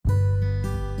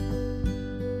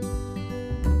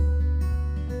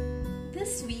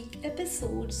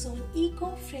episodes on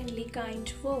eco-friendly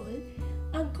kind world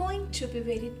are going to be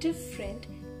very different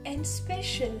and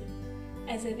special,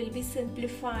 as I will be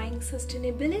simplifying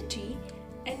sustainability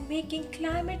and making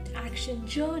climate action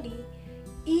journey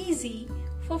easy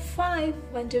for 5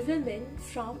 Wonder Women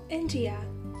from India.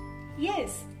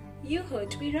 Yes, you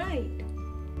heard me right.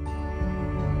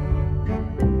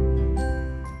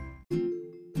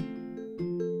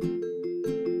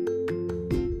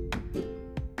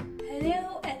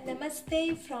 Hello and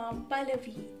namaste from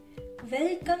Pallavi.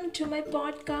 Welcome to my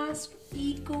podcast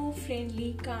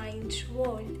Eco-Friendly Kind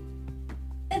World.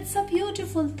 It's a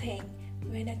beautiful thing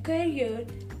when a career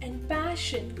and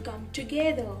passion come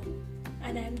together,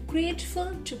 and I'm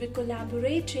grateful to be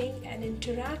collaborating and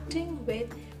interacting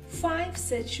with 5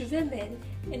 such women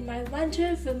in my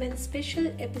Wonder Women special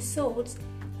episodes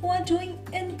who are doing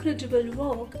incredible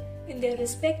work in their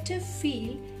respective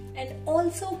field and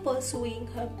also pursuing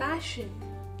her passion.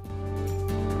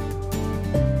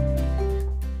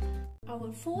 Our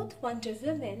 4th Wonder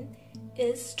Woman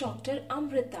is Dr.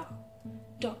 Amrita.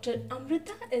 Dr.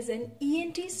 Amrita is an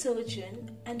ENT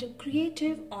surgeon and a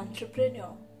creative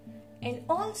entrepreneur, and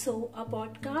also a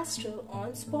podcaster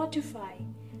on Spotify.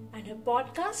 And her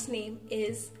podcast name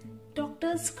is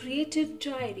Doctor's Creative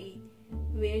Diary,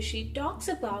 where she talks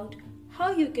about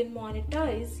how you can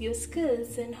monetize your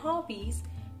skills and hobbies,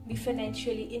 be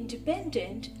financially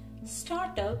independent,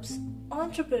 startups,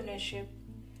 entrepreneurship.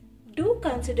 Do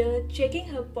consider checking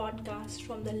her podcast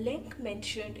from the link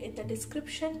mentioned in the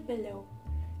description below.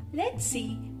 Let's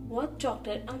see what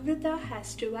Dr. Amrita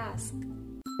has to ask.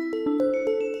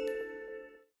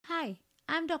 Hi,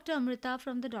 I'm Dr. Amrita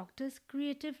from the Doctor's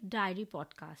Creative Diary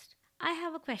podcast. I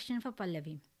have a question for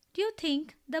Pallavi. Do you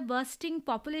think the bursting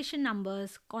population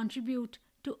numbers contribute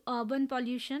to urban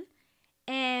pollution,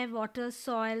 air, water,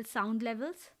 soil, sound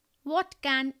levels? What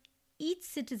can each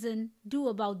citizen do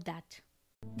about that?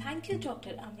 Thank you,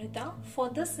 Dr. Amrita, for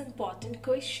this important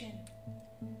question.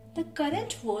 The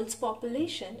current world's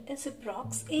population is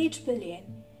approx 8 billion,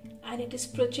 and it is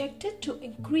projected to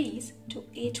increase to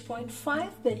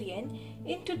 8.5 billion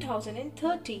in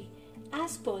 2030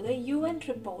 as per the UN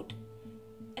report.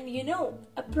 And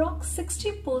approx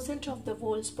 60% of the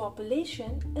world's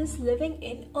population is living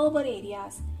in urban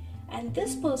areas, and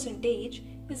this percentage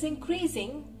is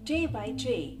increasing day by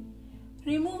day.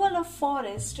 Removal of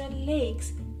forests and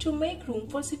lakes to make room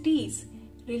for cities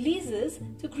releases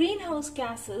the greenhouse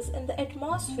gases in the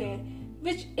atmosphere,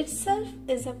 which itself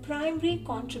is a primary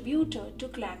contributor to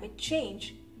climate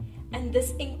change. And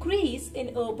this increase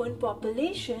in urban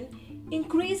population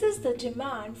increases the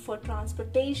demand for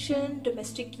transportation,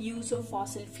 domestic use of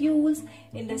fossil fuels,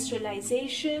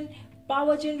 industrialization,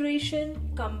 power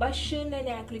generation, combustion and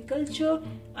agriculture,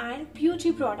 and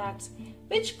beauty products,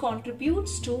 which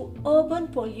contributes to urban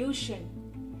pollution.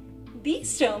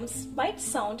 These terms might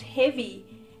sound heavy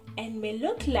and may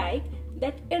look like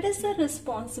that it is the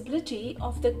responsibility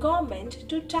of the government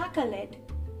to tackle it.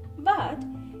 But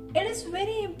it is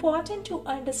very important to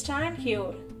understand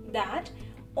here that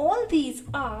all these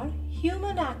are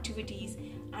human activities,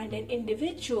 and an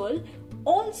individual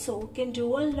also can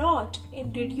do a lot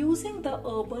in reducing the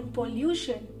urban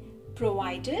pollution,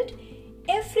 provided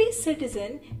every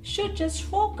citizen should just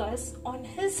focus on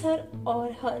his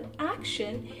or her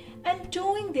action and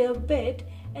doing their bit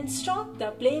and stop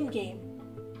the blame game.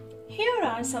 Here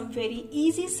are some very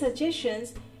easy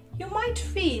suggestions. You might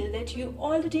feel that you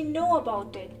already know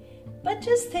about it, but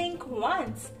just think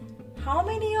once. How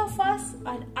many of us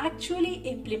are actually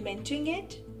implementing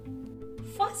it?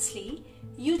 Firstly,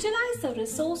 utilize the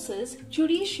resources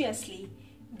judiciously,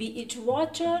 be it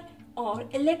water or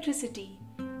electricity.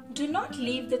 Do not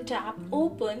leave the tap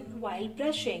open while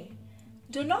brushing.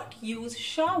 Do not use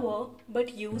shower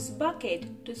but use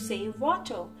bucket to save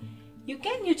water. You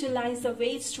can utilize the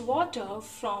wastewater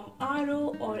from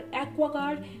RO or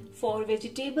AquaGuard for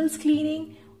vegetables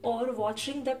cleaning or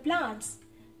watering the plants.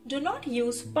 Do not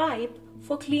use pipe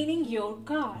for cleaning your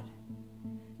car.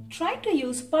 Try to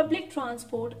use public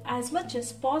transport as much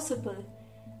as possible,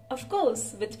 of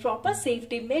course with proper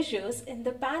safety measures in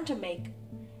the pandemic.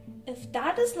 If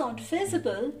that is not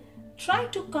feasible, try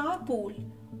to carpool,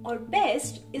 or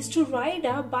best is to ride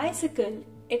a bicycle,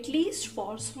 at least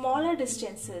for smaller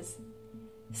distances.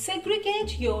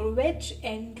 Segregate your wet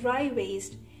and dry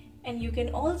waste, and you can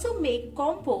also make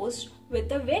compost with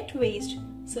the wet waste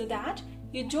so that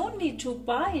you don't need to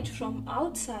buy it from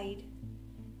outside.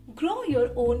 Grow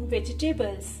your own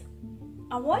vegetables.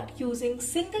 Avoid using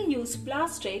single-use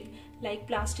plastic like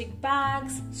plastic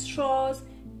bags, straws,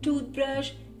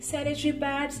 toothbrush, sanitary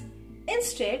pads.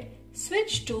 Instead,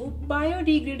 Switch to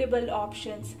biodegradable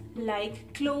options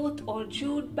like cloth or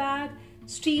jute bag,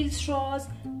 steel straws,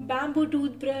 bamboo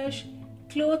toothbrush,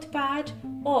 cloth pad,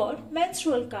 or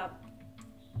menstrual cup.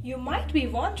 You might be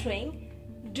wondering,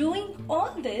 doing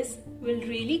all this will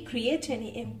really create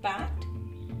any impact?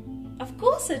 Of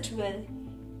course it will.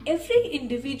 Every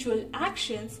individual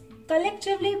actions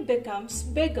collectively becomes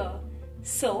bigger.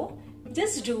 So,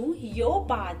 just do your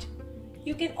part.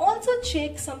 You can also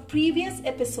check some previous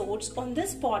episodes on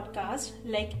this podcast,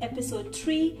 like episode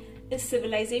 3, Is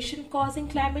Civilization Causing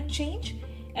Climate Change?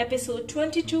 Episode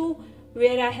 22,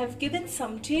 where I have given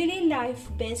some daily life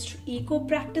best eco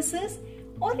practices,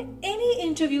 or any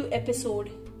interview episode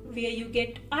where you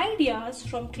get ideas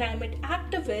from climate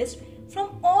activists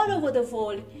from all over the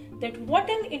world that what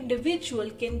an individual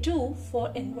can do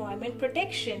for environment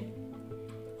protection.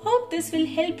 Hope this will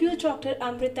help you, Dr.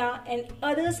 Amrita, and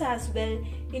others as well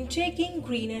in taking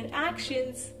greener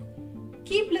actions.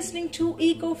 Keep listening to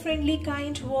Eco-Friendly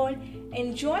Kind World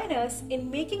and join us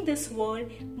in making this world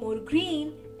more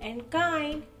green and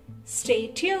kind. Stay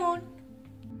tuned.